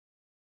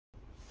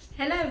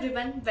Hello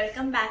everyone,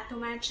 welcome back to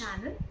my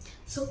channel.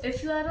 So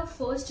if you are a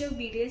first year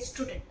BDS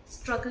student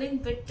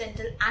struggling with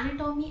dental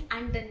anatomy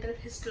and dental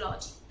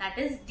histology, that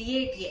is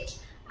DADH,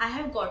 I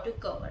have got you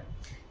covered.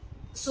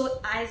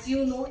 So as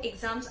you know,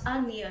 exams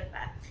are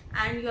nearby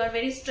and you are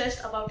very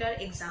stressed about your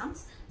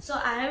exams. So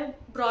I have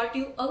brought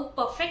you a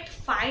perfect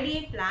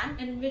 5-day plan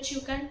in which you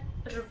can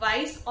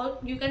revise or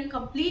you can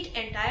complete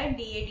entire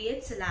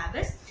DADH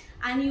syllabus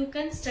and you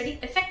can study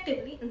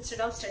effectively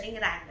instead of studying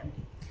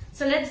randomly.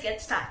 So let's get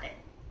started.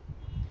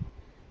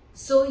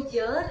 So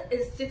here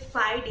is the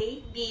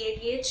 5-day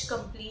DADH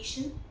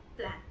completion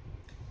plan.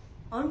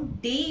 On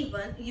day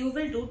 1, you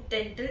will do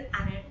dental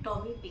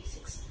anatomy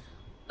basics.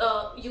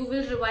 You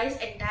will revise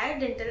entire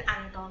dental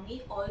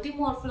anatomy, all the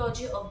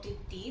morphology of the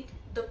teeth,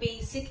 the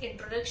basic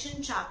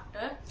introduction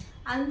chapter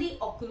and the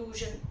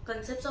occlusion,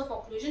 concepts of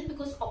occlusion,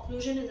 because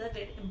occlusion is a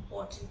very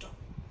important topic.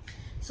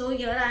 So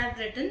here I have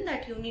written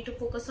that you need to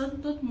focus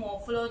on tooth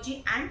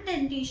morphology and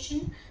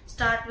dentition,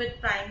 start with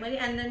primary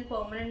and then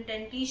permanent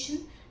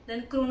dentition.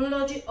 Then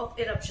chronology of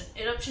eruption.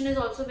 Eruption is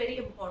also very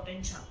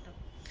important chapter.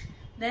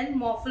 Then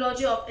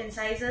morphology of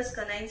incisors,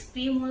 canines,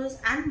 premolars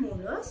and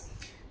molars.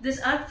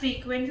 These are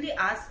frequently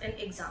asked in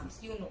exams,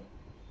 you know.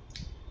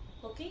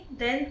 Okay.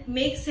 Then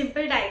make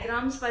simple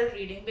diagrams while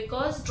reading,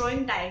 because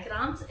drawing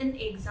diagrams in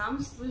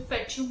exams will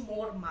fetch you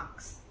more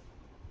marks.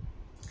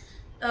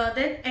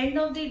 Then end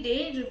of the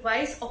day,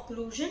 revise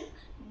occlusion,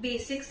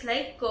 basics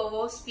like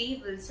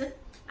Kurowski, Wilson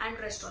and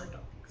rest all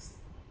topics.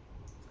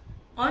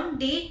 On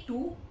day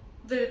 2,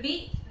 will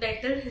be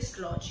dental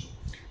histology.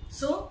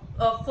 So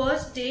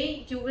first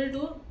day you will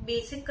do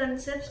basic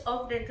concepts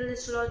of dental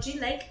histology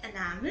like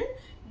enamel,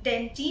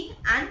 dentine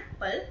and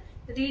pulp.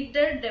 Read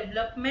their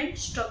development,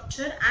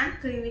 structure and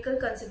clinical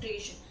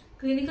consideration.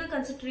 Clinical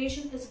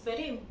consideration is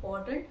very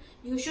important.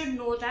 You should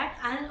know that,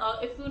 and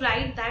if you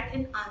write that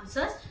in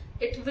answers,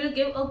 it will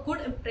give a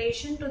good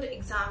impression to the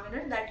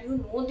examiner that you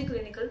know the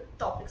clinical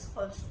topics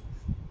also.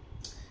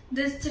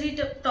 These 3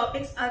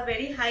 topics are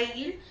very high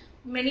yield.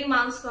 Many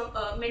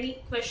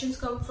questions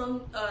come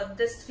from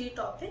these 3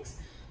 topics.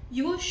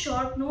 Use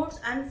short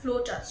notes and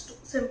flowcharts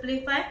to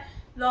simplify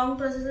long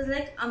processes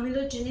like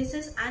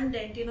amelogenesis and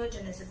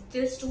dentinogenesis.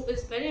 This too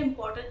is very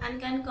important and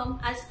can come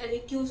as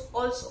LQs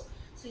also.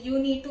 So you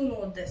need to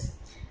know this.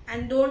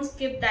 And don't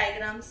skip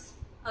diagrams.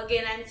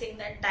 Again, I am saying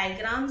that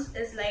diagrams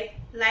is like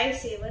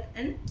lifesaver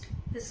in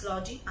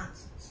histology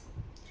answers.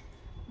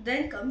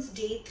 Then comes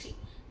day 3.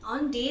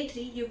 On day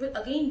 3, you will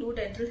again do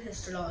dental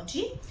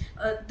histology,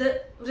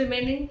 the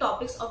remaining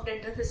topics of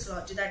dental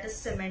histology, that is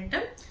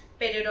cementum,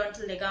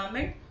 periodontal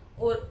ligament,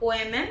 or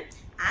OMM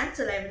and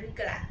salivary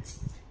glands.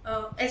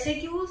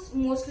 SAQs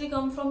mostly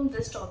come from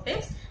these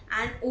topics,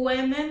 and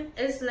OMM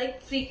is like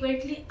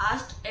frequently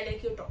asked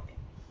LQ topic.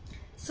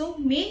 So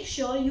make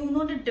sure you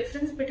know the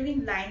difference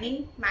between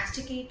lining,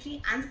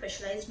 masticatory and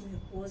specialized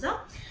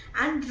mucosa,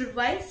 and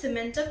revise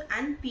cementum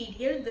and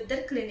PDL with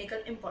their clinical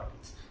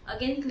importance.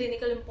 Again,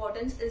 clinical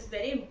importance is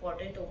very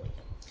important over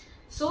here.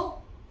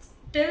 So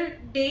till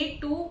day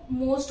 2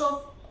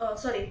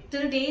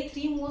 till day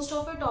 3 most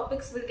of our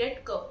topics will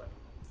get covered.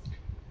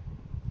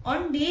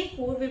 On day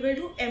 4 we will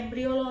do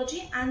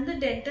embryology and the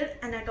dental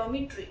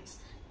anatomy traits.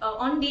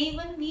 On day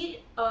 1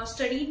 we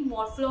studied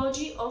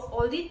morphology of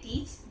all the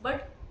teeth,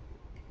 but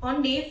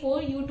on day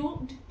 4 you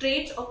do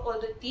traits of all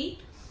the teeth.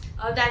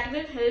 That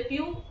will help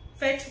you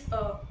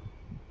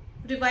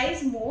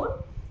revise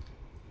more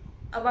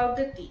about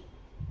the teeth.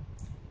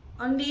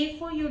 On day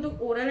 4, you do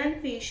oral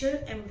and facial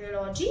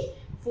embryology.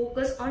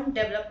 Focus on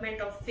development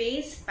of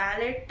face,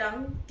 palate,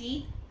 tongue,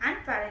 teeth and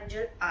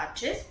pharyngeal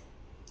arches.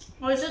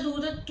 Also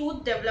do the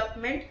tooth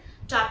development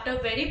chapter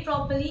very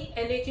properly.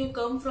 LAQ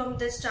come from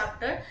this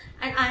chapter,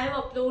 and I have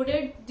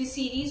uploaded the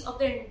series of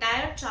the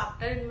entire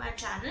chapter in my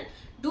channel.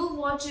 Do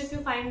watch if you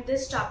find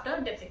this chapter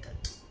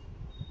difficult.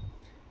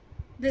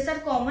 These are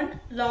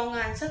common long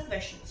answer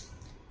questions.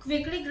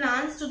 Quickly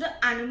glance to the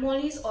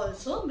anomalies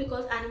also,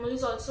 because anomaly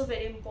is also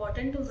very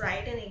important to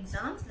write in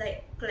exams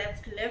like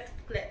cleft lip,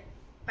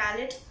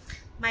 palate,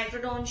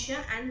 microdontia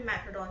and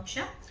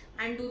macrodontia,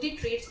 and do the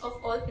traits of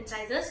all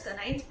incisors,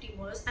 canines,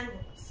 premolars and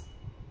molars.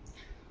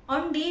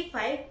 On day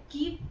 5,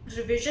 keep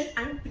revision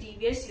and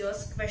previous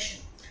year's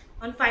question.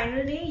 On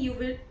final day, you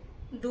will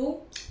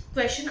do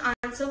question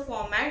answer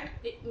format.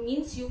 It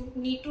means you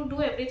need to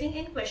do everything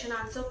in question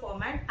answer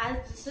format,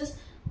 as this is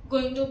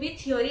going to be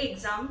theory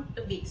exam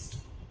based.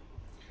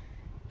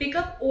 Pick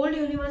up old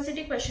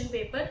university question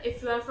paper.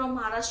 If you are from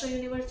Maharashtra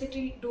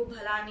University, do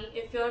Bhalani.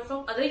 If you are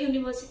from other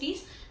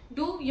universities,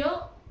 do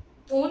your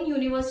own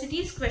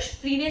university's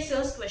previous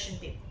year's question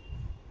paper,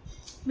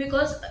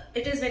 because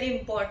it is very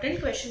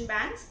important, question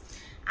banks,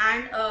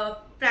 and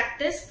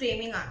practice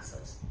framing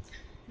answers.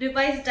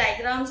 Revise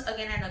diagrams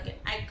again and again.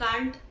 I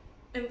can't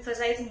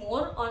emphasize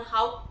more on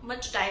how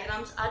much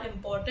diagrams are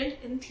important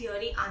in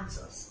theory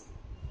answers.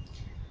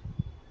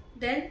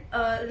 Then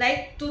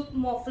like tooth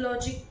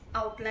morphology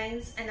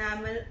outlines,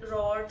 enamel,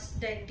 rods,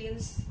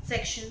 dentines,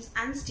 sections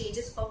and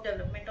stages of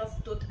development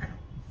of tooth anatomy.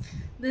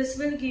 This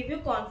will give you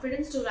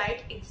confidence to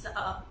write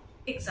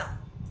exam.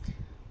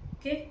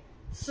 Okay.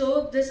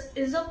 So this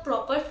is a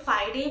proper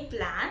 5-day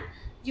plan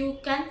you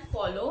can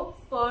follow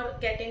for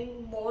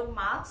getting more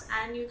marks,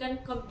 and you can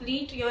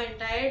complete your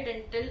entire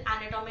dental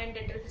anatomy and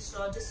dental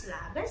histology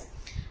syllabus.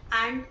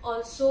 And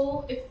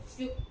also, if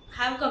you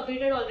have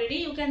completed already,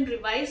 you can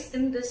revise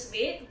in this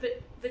way,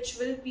 which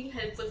will be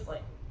helpful for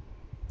you.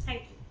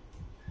 Thank you.